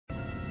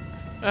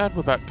And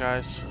we're back,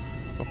 guys.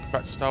 Welcome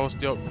back to Star Wars: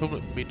 The Old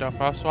Republic with me, Darth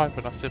Arswipe,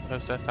 and our Sith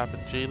Hostess, Aven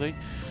Geely.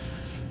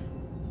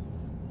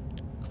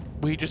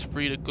 We just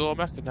freed a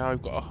Gormak, and now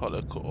we've got a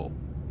holo call.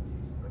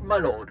 My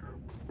lord,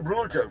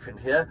 Rule Jofin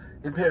here,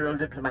 Imperial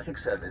Diplomatic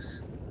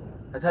Service.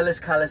 Athelis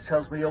Callis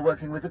tells me you're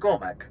working with the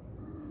Gormak.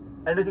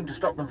 Anything to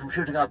stop them from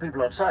shooting our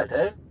people on sight,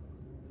 eh?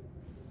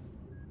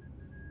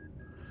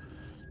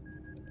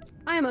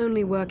 I am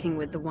only working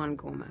with the one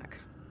Gormak.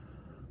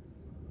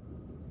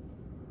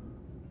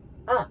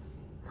 Ah,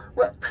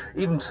 well,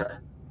 even so.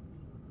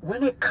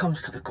 When it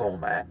comes to the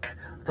Gormak,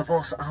 the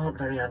Voss aren't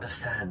very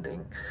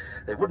understanding.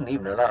 They wouldn't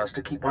even allow us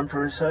to keep one for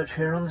research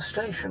here on the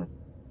station.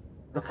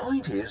 The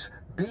point is,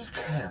 be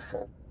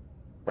careful.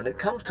 When it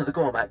comes to the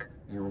Gormak,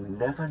 you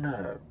never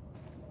know.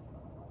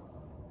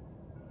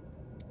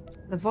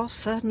 The Voss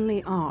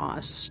certainly are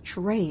a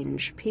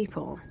strange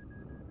people.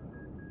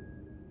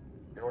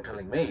 You're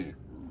telling me.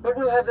 But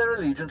we'll have their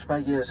allegiance by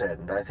year's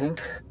end, I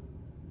think.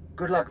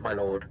 Good luck, my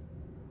lord.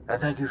 And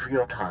thank you for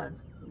your time.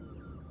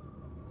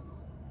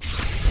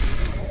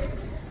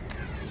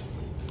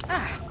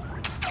 Ah!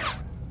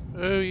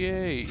 Oh,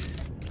 yay.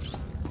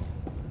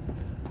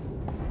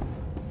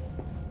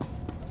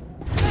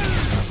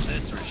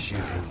 This for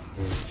shooting.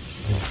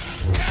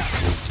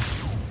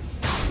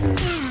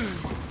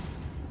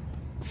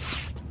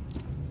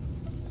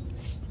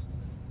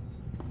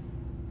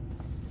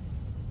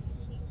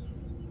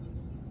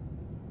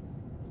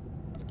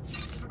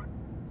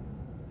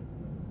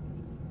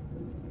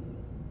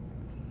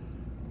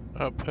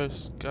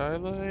 Outpost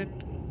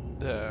skyline.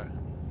 There.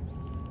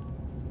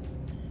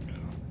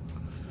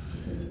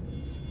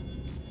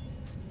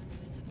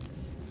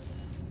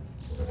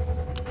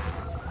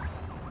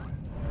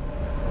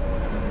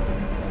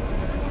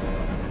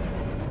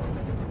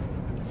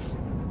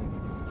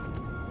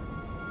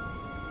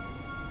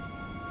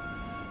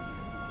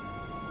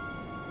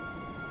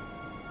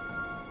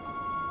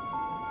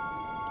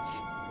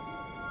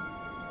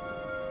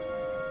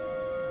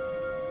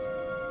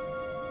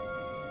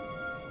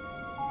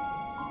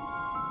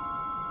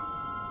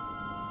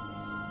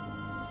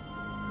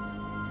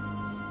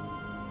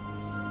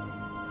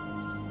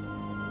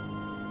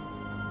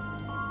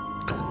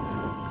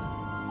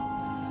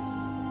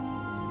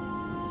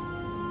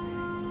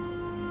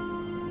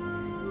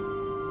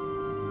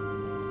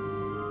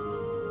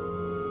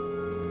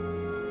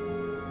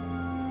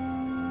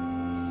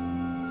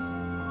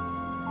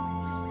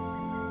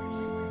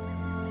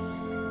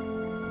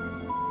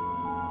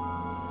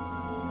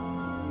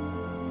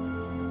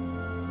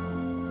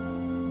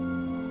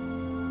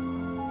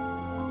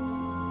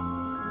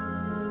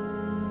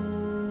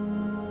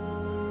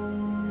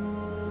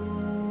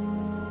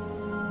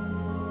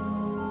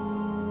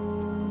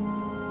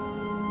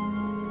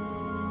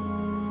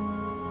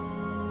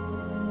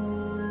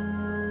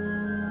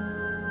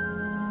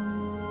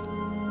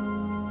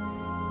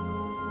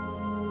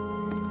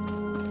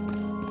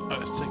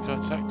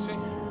 Taxi.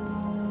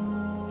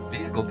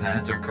 Vehicle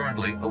paths are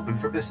currently open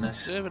for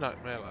business.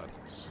 Urbanite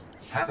Marylands.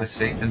 Have a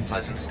safe and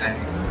pleasant stay.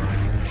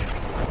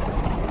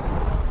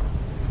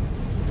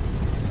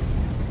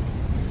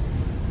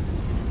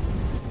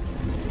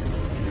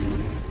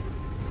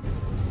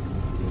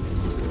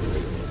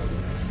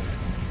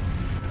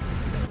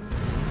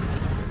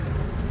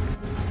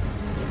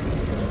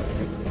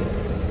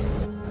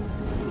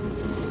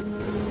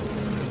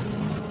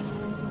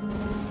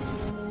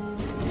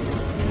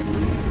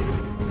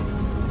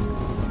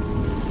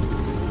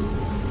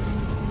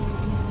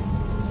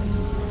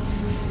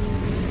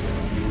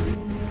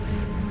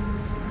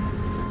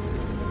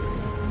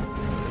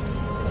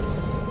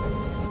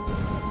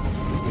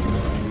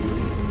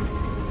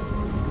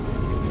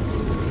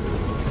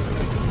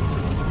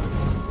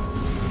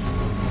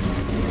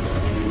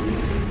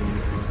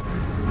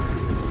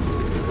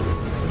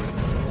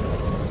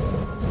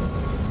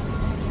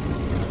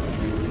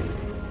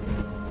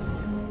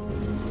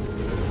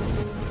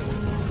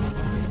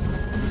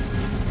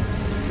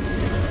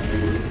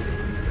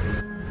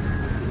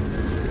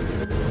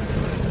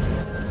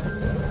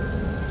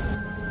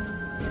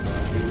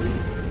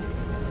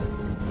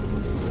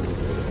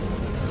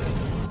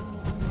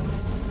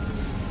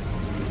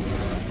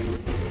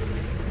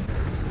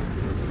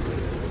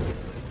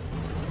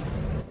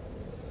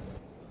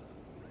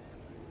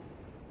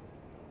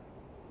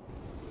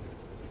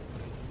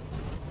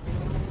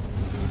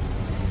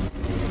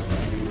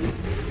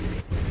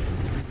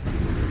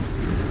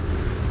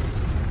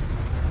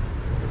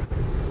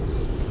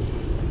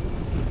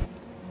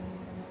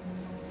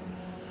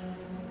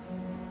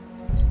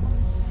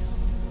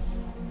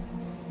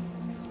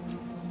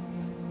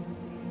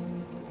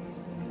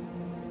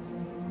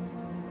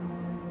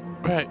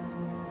 Right.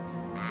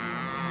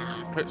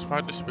 Let's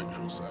find this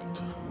ritual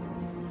site.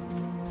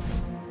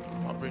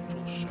 Not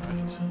ritual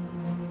shite.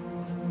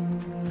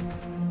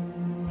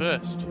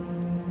 First,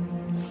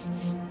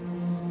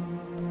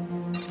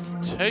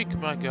 take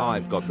my gun.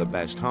 I've got the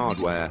best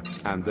hardware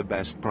and the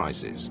best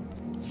prices.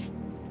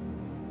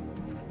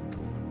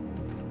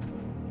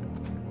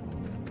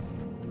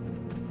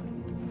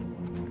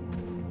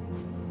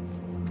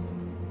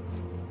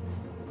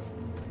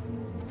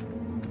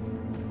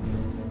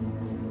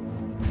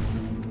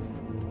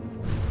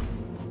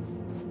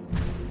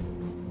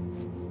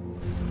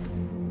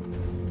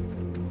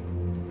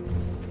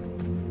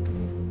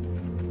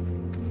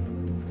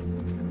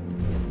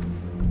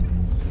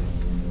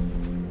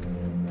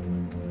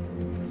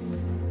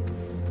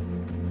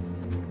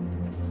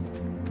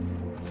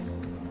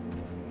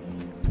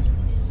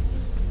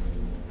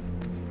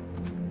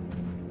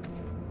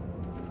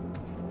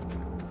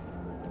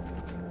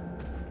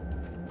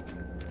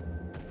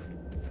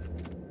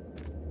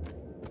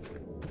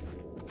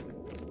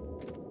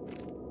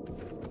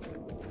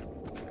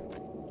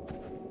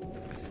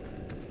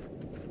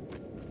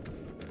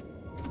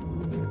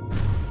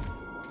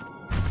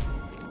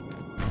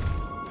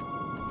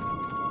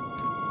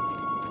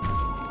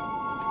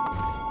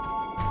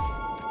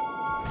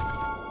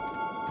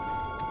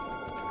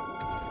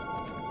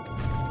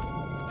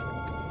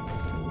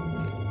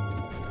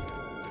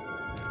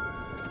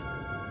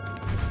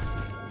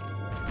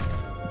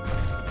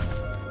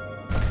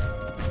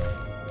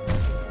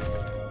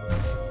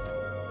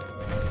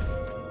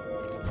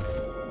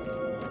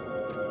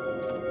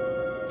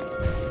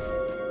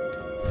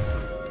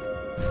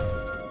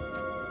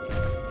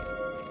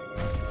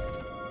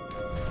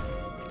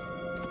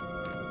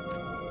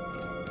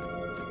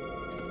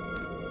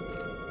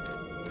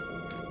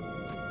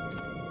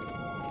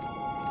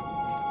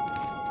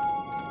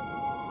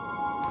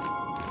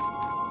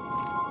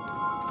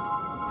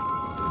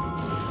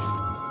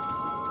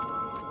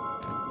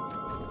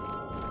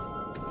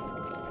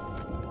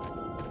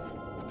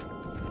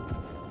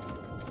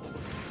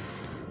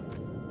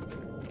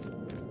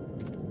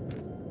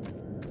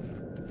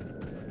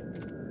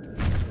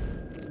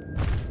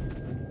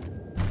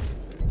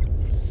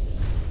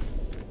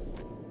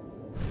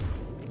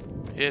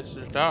 It's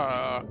a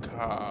dark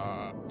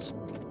heart.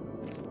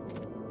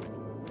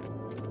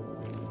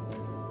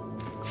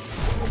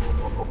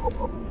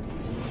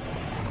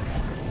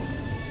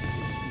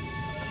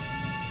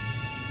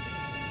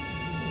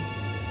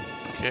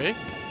 Okay.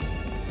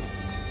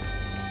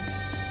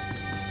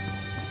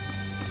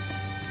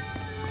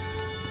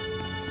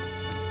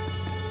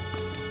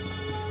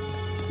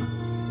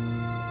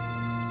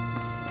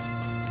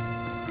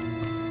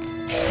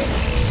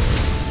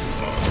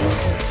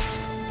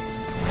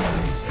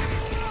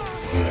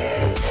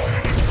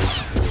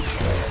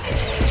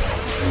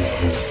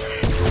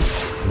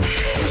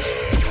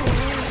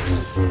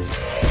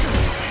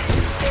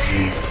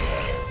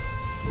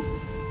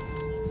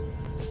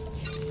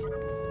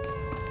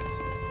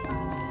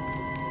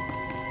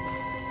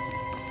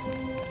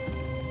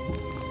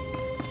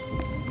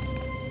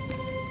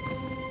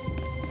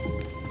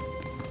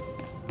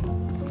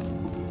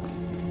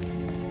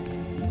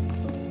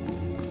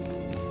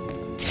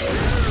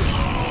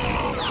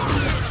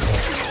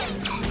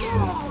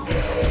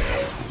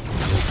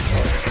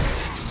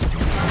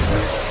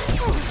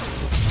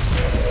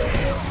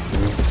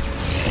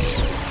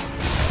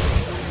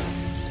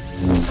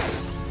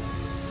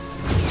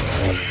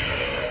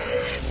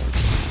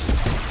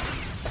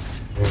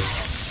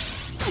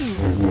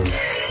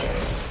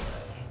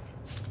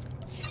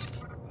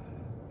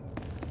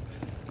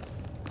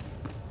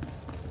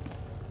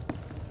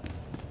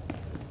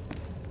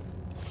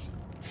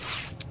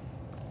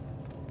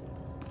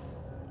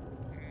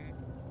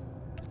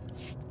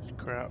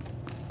 Crap.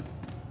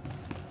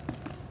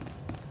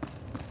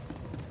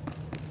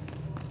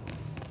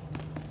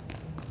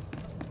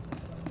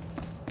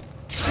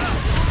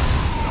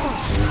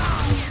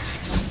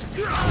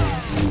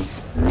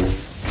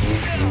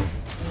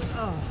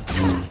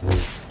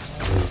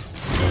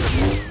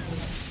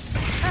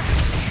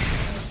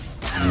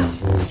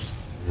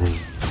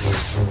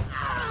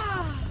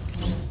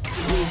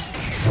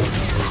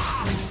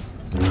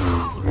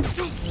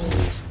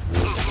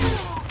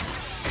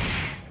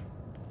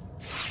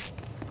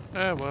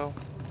 Well,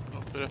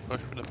 a bit of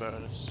push for the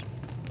bonus.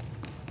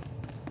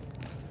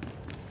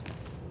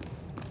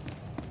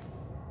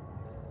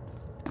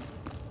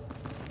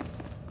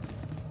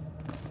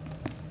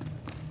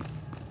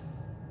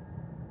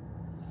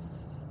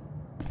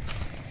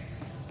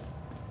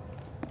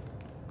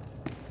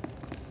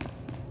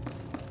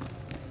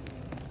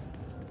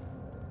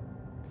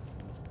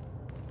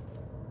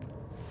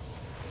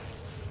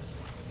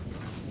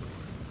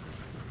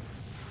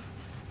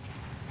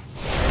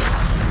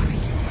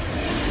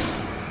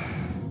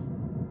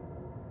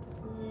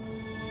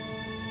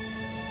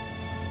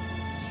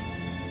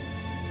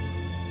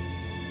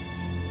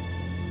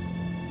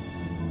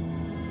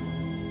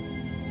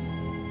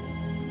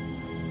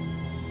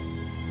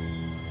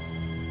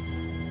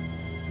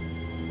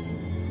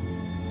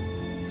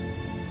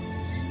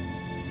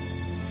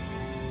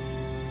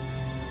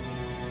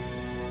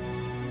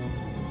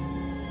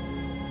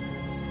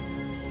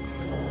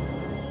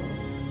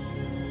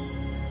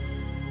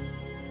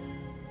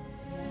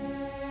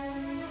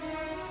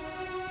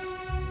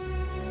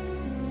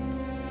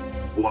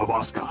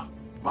 Huavaska,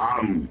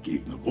 Bam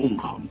Gigna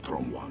Gungham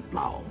Trongwan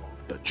Lao,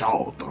 the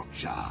Chow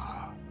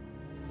Troksha.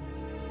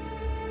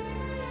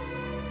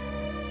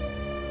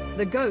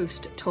 The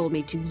ghost told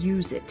me to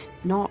use it,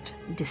 not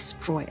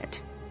destroy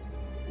it.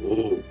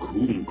 Oh,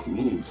 Kung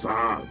Klung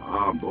Sa,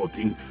 Bam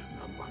Boting,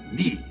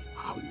 Namani,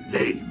 how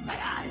lame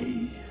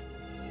I.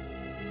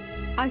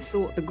 I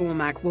thought the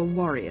Gormak were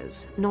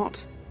warriors,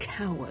 not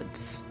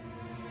cowards.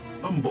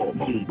 Ambo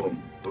Mongbom,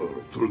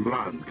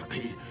 Tulran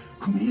Kati,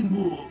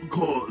 Kumimu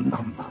Ko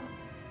Namba.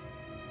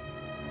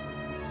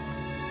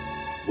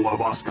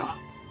 Huavaska,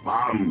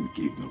 Bam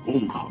Gigna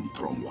Gungham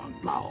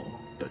Trongwan Lao,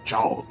 the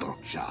Chow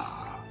Troksha.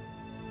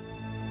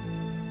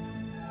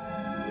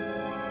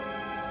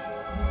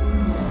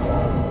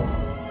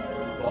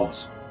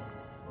 Boss,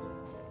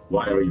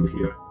 why are you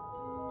here?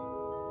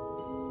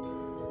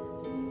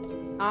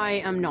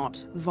 I am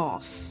not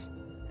Voss,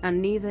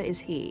 and neither is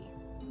he.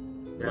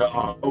 There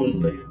are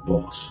only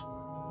Voss.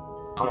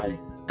 I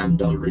am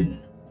Dalrin.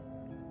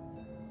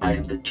 I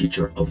am the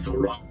teacher of the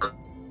rock.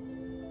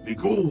 We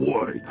go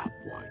wide up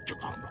wide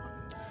Japan.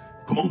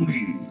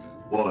 Kumongi,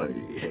 why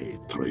hey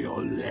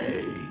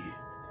Triole.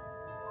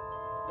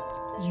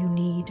 You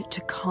need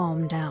to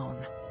calm down.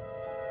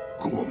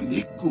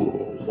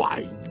 Kumongiku,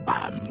 why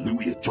bam,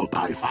 Louis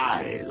Chotai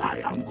Fai,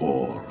 Liam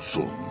Gor,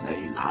 Sun,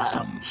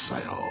 Lam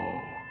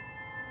Sayo.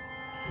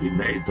 We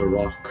made the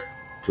rock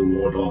to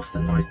ward off the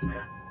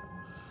nightmare.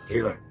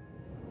 Healer,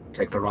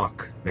 take the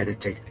rock,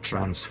 meditate,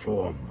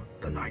 transform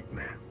the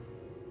nightmare.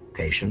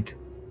 Patient,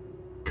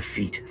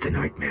 defeat the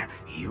nightmare,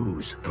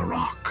 use the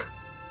rock.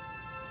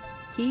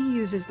 He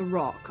uses the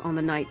rock on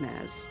the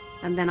nightmares,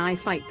 and then I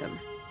fight them.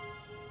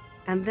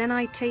 And then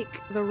I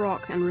take the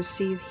rock and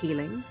receive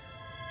healing?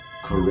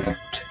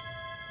 Correct.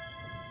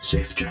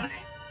 Safe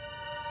journey.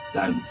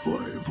 Thankful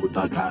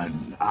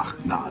Vudagan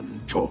Achnan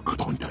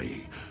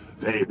Choktontai,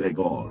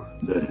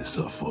 Vebegor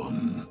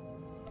Nesafun.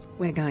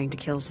 We're going to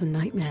kill some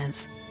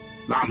nightmares.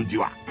 Lam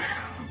Duak,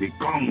 the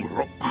Gong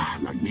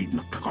Ropa, la need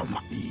na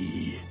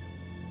Kagamai.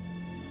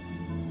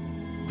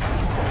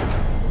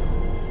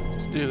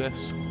 Let's do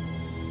this.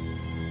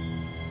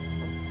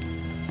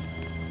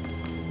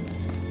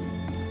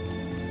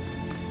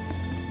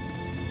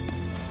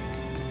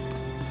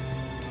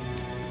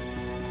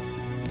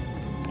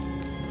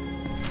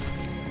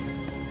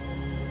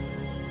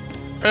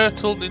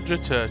 Turtle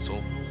Ninja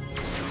Turtle.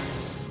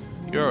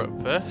 You're up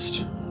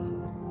first.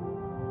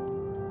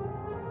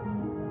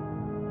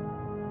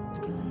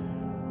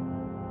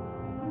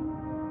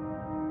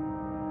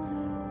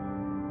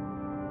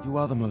 You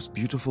are the most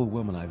beautiful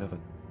woman I've ever...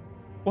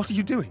 What are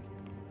you doing?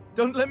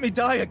 Don't let me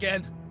die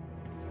again!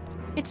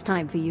 It's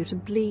time for you to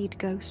bleed,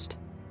 Ghost.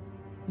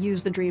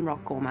 Use the Dream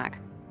Rock, Gormak.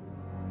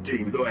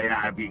 Jing Loy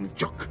Aving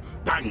Chuk,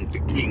 Dang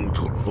King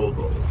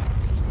Turbobo.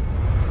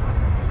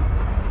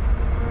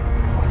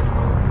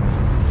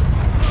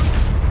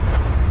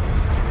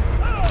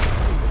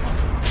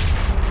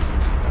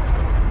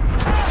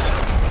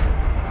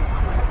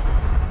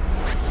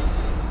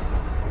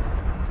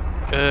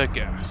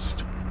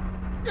 Ghast.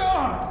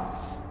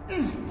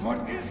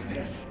 What is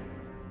this?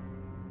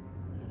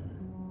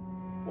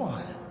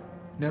 What?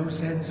 No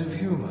sense of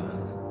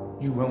humor?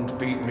 You won't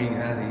beat me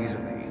that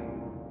easily.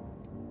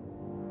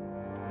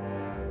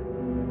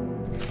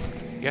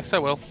 Yes, I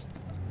will.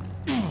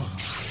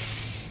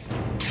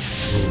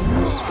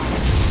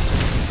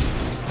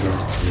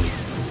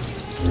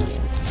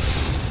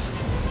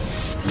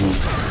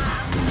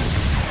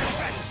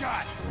 Best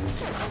shot!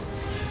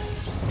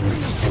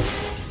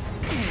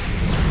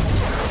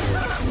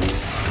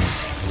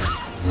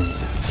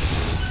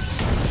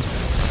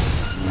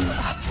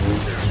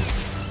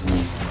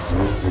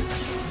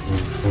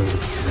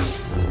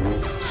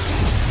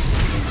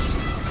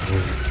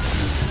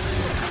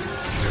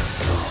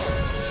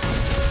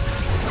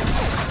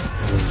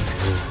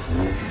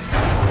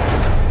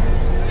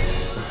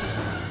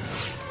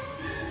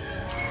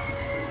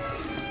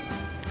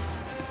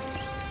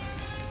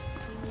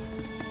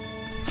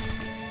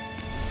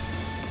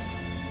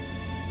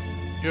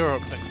 You're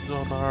up next,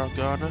 Norma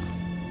Garner.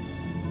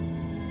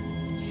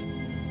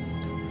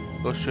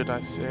 Or should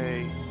I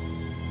say...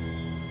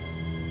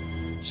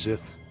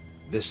 Sith,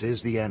 this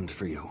is the end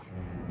for you.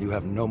 You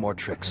have no more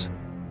tricks.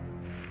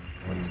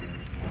 Wait,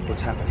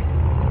 what's happening?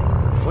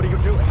 What are you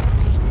doing?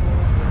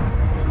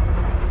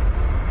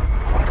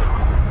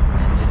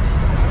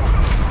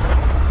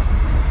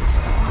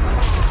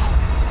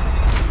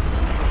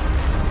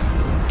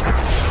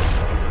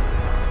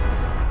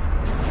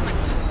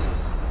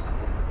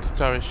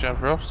 Sorry,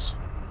 Shavros.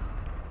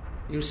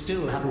 You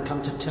still haven't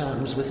come to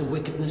terms with the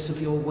wickedness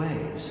of your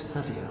ways,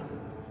 have you?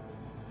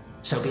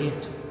 So be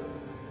it.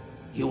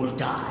 You will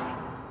die.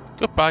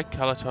 Goodbye,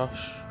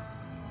 Kalatosh.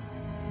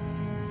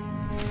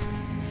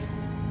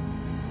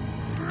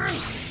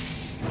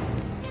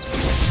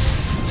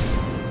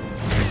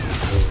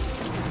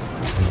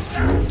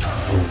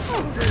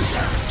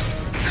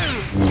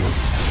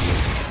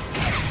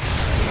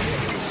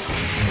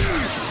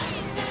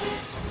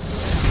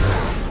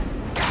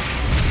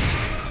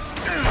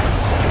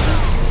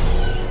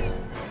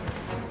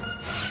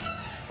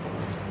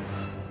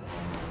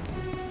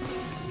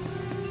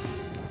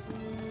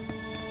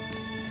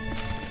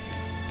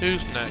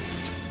 Who's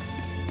next?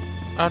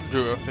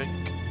 Andrew, I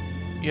think.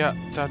 Yeah,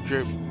 it's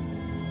Andrew.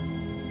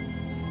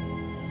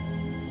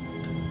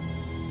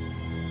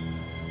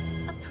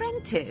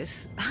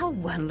 Apprentice, how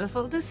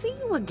wonderful to see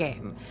you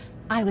again.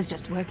 I was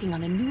just working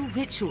on a new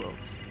ritual.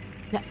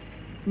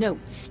 No,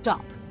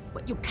 stop.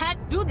 But you can't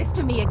do this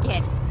to me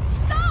again.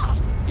 Stop!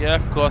 Yeah,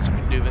 of course I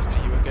can do this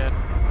to you again.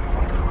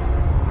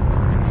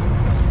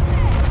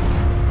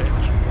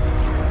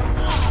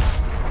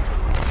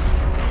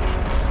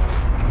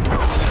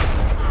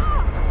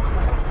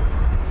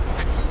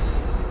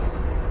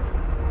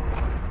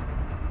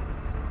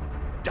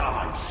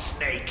 Die,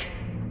 snake!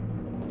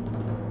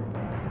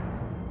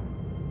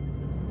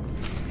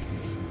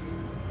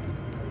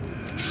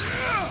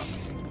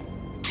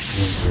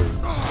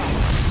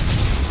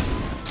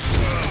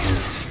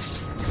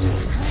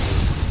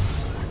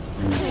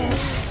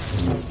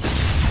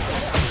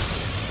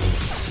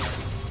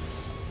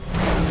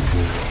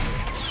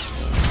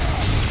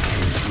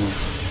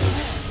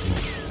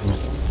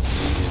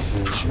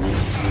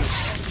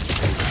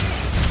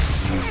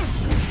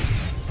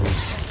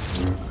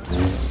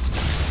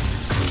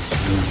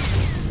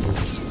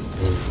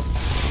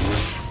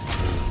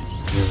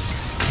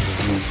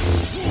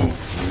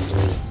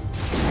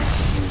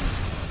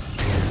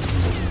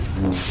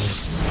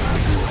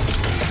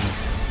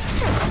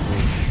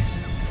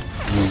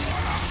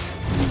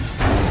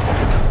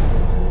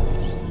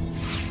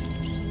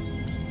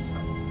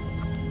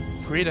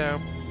 Three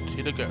down,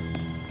 two to go.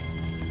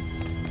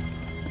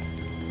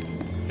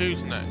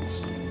 Who's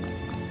next?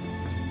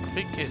 I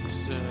think it's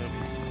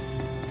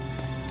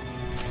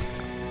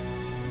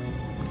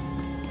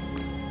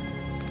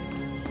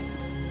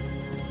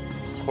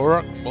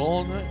Horak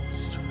Ball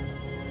next.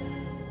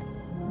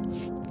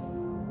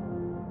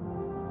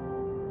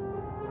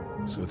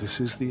 So this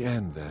is the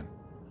end then.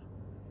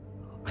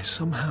 I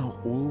somehow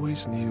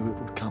always knew it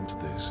would come to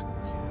this.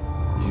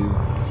 You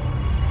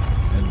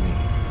and me.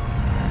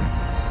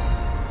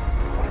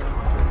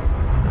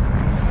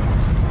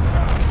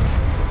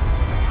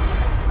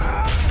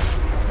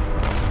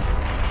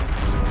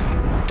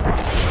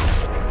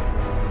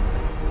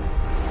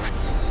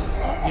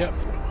 Yep,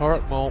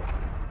 alright, well.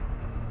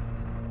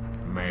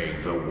 May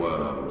the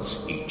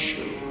worms eat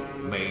you.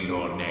 May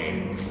your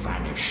name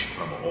vanish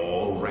from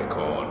all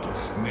record.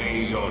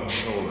 May your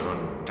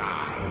children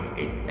die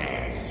in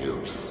their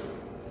youth.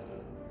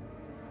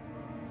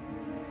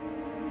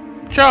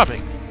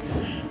 Charming.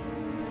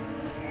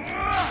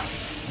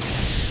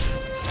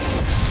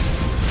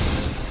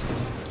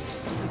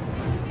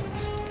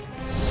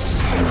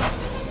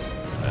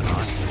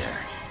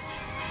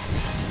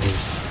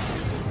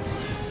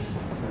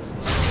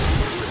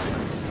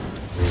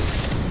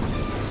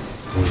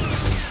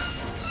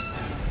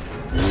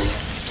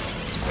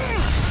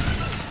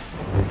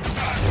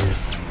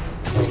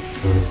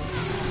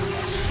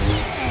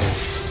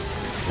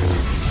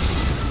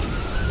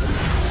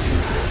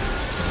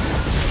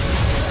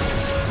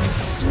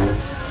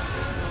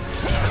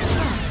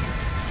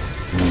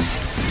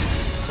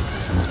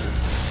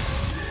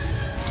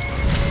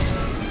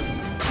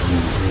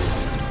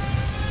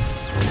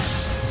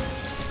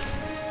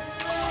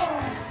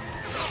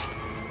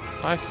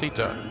 Nicely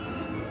done.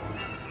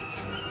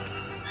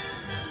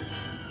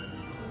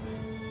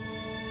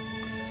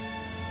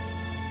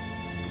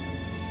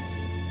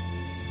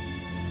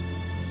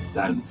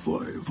 Thankful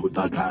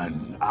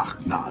Vutagan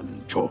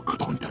Achnan Chok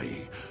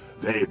Tontai.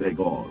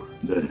 Vebegor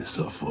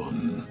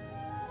Nesafun.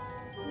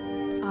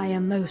 I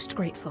am most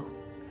grateful.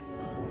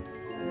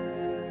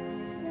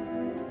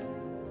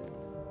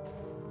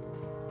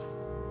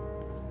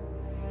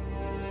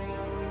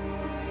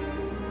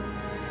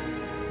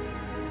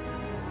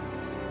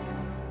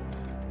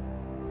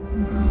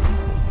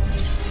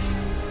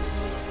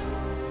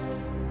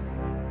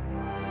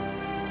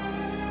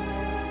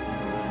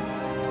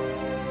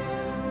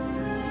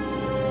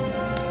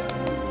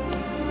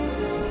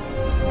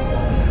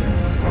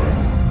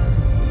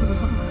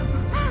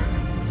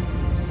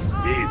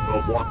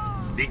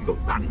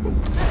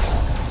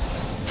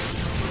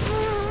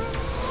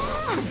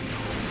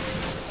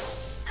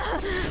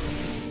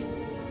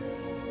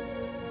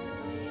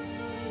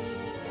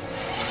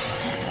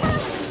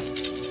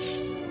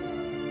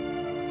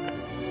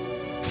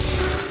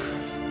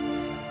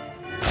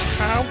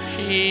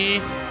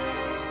 Ouchie.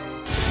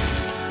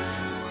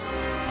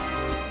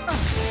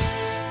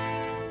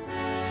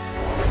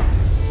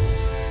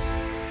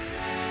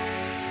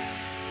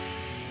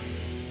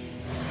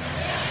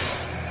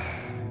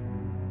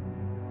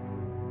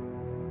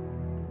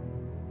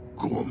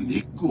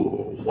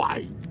 Gorniku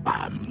Wai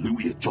Bam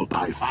Louis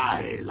Chotai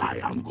Fai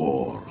Lion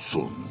Gor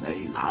Sun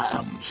Ei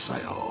Lam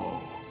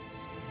Seo.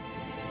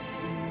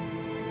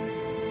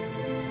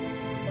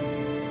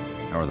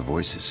 How are the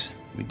voices?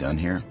 We done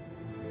here?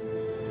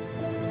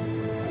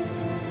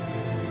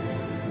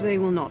 They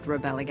will not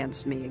rebel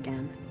against me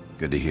again.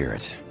 Good to hear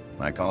it.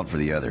 I called for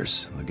the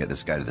others. I'll get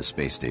this guy to the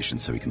space station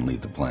so he can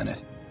leave the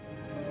planet.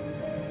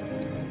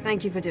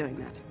 Thank you for doing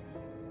that.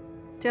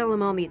 Tell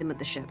them I'll meet them at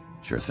the ship.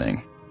 Sure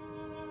thing.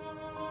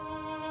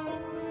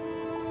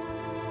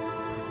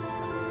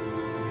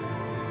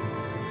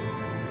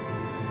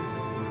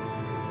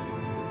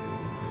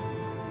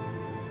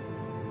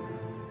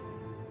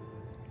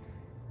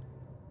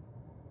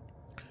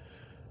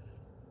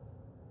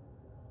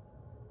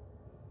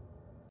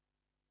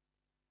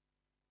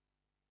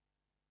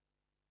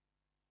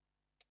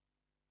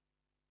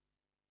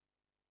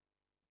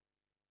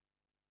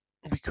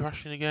 Are we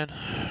crashing again?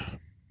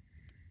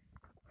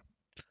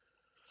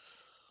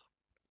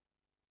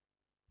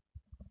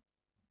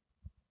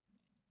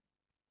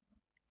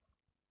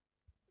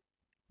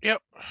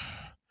 Yep.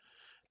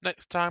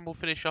 Next time we'll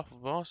finish off the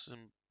boss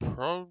and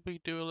probably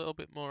do a little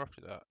bit more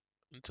after that.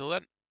 Until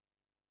then.